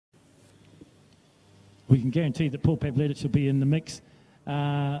we can guarantee that Paul Pavletics will be in the mix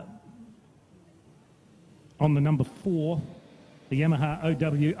on the number 4, the Yamaha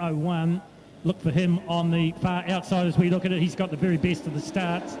OW01. Look for him on the far outside as we look at it. He's got the very best of the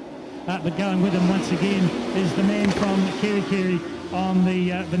starts. But going with him once again is the man from Kerikeri on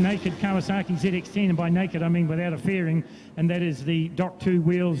the naked Kawasaki ZX10, and by naked I mean without a fairing, and that is the Dock 2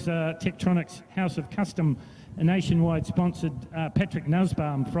 Wheels Tektronix House of Custom, a nationwide sponsored Patrick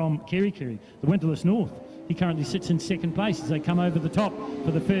Nussbaum from Kerikeri, the Winterless North. He currently sits in second place as they come over the top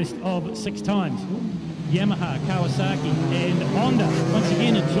for the first of 6 times. Yamaha, Kawasaki and Honda. Once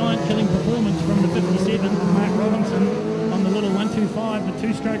again, a giant killing performance from the 57, Mark Robinson on the little 125, the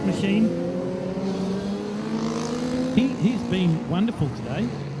 2-stroke machine. He's been wonderful today.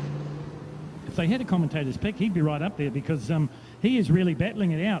 If they had a commentator's pick, he'd be right up there because he is really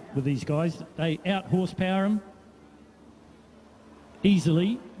battling it out with these guys. They out-horsepower him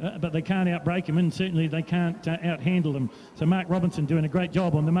easily, but they can't outbrake him, and certainly they can't out-handle him. So Mark Robinson doing a great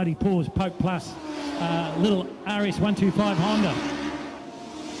job on the Muddy Paws Poke Plus little RS125 Honda.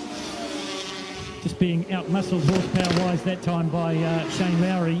 Just being out-muscled horsepower-wise that time by Shane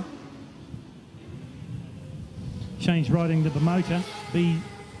Lowry. Shane's riding the Bimota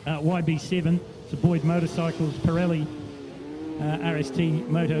YB7. It's a Boyd Motorcycles Pirelli RST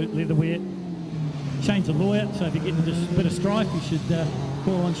Moto Leatherware. Shane's a lawyer, so if you get into a bit of strife, you should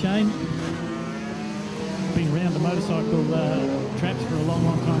call on Shane. Been around the motorcycle traps for a long,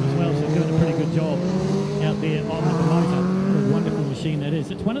 long time as well, so he's doing a pretty good job out there on the Bimota. What a wonderful machine that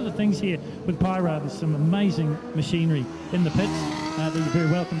is. It's one of the things here with Paeroa. There's some amazing machinery in the pits that you're very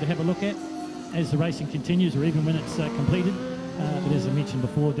welcome to have a look at as the racing continues, or even when it's completed. But as I mentioned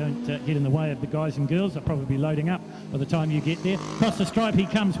before, don't get in the way of the guys and girls. They'll probably be loading up by the time you get there. Across the stripe he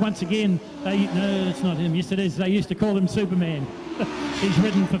comes once again. No, it's not him. Yes, it is. They used to call him Superman. He's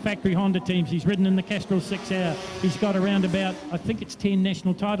ridden for factory Honda teams. He's ridden in the Castrol 6 Hour. He's got around about, I think it's 10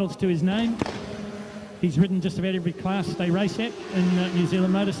 national titles to his name. He's ridden just about every class they race at in New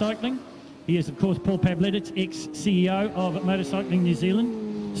Zealand motorcycling. He is, of course, Paul Pavletics, ex-CEO of Motorcycling New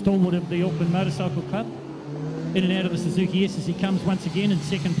Zealand, stalwart of the Auckland Motorcycle Club. In and out of the Suzuki S as he comes once again in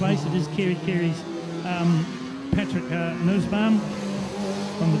second place. It is Kerikeri's Patrick Nussbaum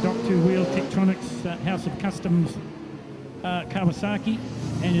from the Dock 2 Wheel Tektronix House of Customs Kawasaki.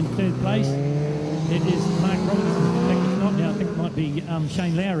 And in third place, it is Mark Robinson. In fact, it's not now. I think it might be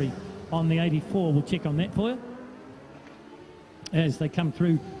Shane Lowry on the 84. We'll check on that for you as they come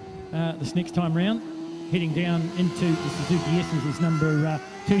through this next time round. Heading down into the Suzuki S's is number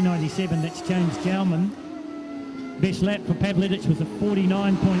 297. That's James Jowman. Best lap for Pavletics was a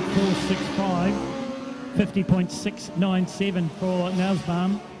 49.465, 50.697 for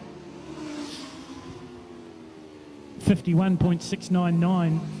Nussbaum,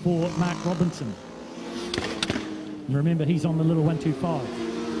 51.699 for Mark Robinson. And remember, he's on the little 125.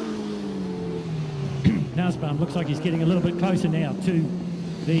 Nussbaum looks like he's getting a little bit closer now to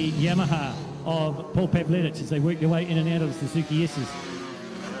the Yamaha of Paul Pavletics as they work their way in and out of the Suzuki S's.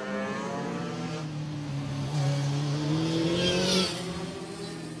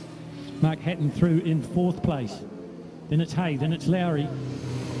 Mark Hatton through in fourth place. Then it's Hay, then it's Lowry.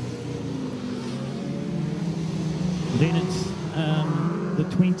 Then it's the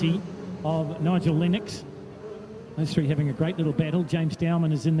 20 of Nigel Lennox. Those three having a great little battle. James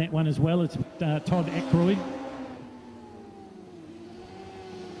Dowman is in that one as well. It's Todd Ackroyd.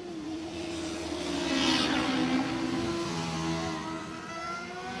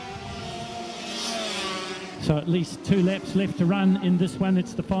 So at least 2 laps left to run in this one.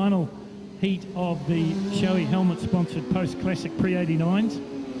 It's the final heat of the Shoei helmet-sponsored post-classic pre-89s.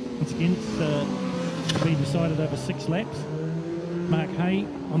 Once again, it's to be decided over 6 laps. Mark Hay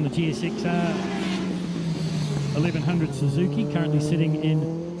on the GSXR 1100 Suzuki, currently sitting in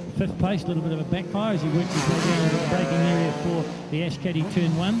 5th place. A little bit of a backfire as he works his way down into the braking area for the Ash Caddy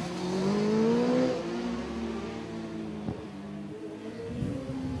Turn 1.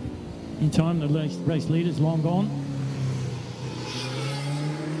 In time, the race leader's long gone.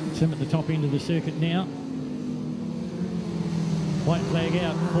 It's him at the top end of the circuit now. White flag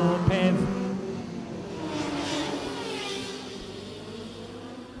out for Pav.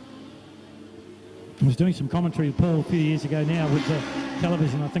 I was doing some commentary with Paul a few years ago now with the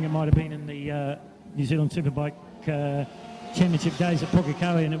television. I think it might have been in the New Zealand Superbike Championship days at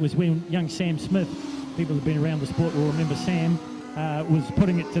Pukekohe, and it was when young Sam Smith, people who've been around the sport will remember Sam, was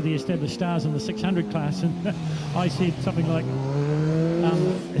putting it to the established stars in the 600 class, and I said something like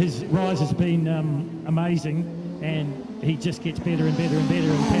his rise has been amazing and he just gets better and better and better,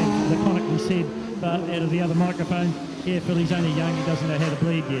 and Pat laconically said out of the other microphone, yeah, Phil, he's only young, he doesn't know how to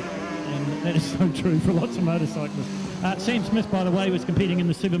bleed yet. and that is so true for lots of motorcyclists. Sam Smith, by the way, was competing in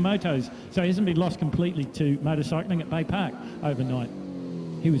the Supermotos, so he hasn't been lost completely to motorcycling at Bay Park overnight.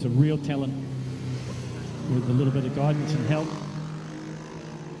 He was a real talent with a little bit of guidance and help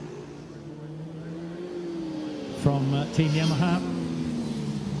from Team Yamaha.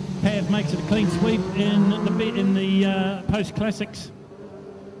 Pav makes it a clean sweep in the post-classics.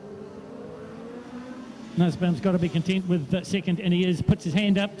 Nussbaum's got to be content with second, and he is. Puts his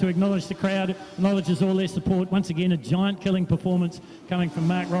hand up to acknowledge the crowd, acknowledges all their support. Once again, a giant killing performance coming from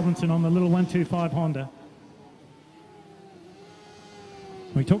Mark Robinson on the little 125 Honda.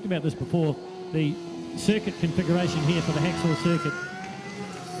 We talked about this before, the circuit configuration here for the Hacksaw circuit.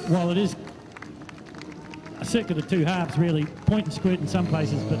 While it is a circuit of two halves, really, point and squirt in some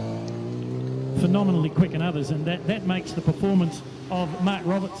places, but phenomenally quick in others, and that makes the performance of Mark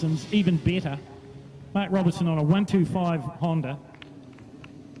Robinson's even better. Mark Robertson on a 125 Honda,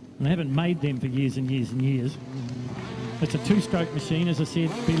 and they haven't made them for years and years and years. It's a two-stroke machine, as I said.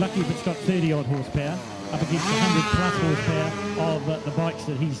 Be lucky if it's got 30-odd horsepower up against the 100-plus horsepower of the bikes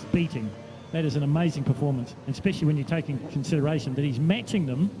that he's beating. That is an amazing performance, especially when you take into consideration that he's matching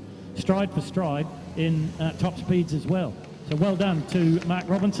them stride for stride in top speeds as well. So well done to Mark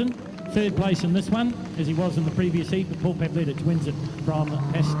Robinson. Third place in this one, as he was in the previous heat, but Paul Pavlidis wins it from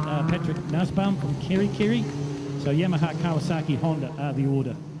Patrick Nussbaum from Kerry. So Yamaha, Kawasaki, Honda are the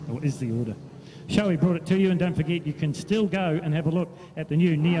order, or is the order. Shoei brought it to you, and don't forget you can still go and have a look at the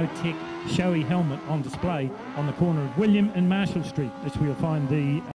new Neotech Shoei helmet on display on the corner of William and Marshall Street. That's where you'll find the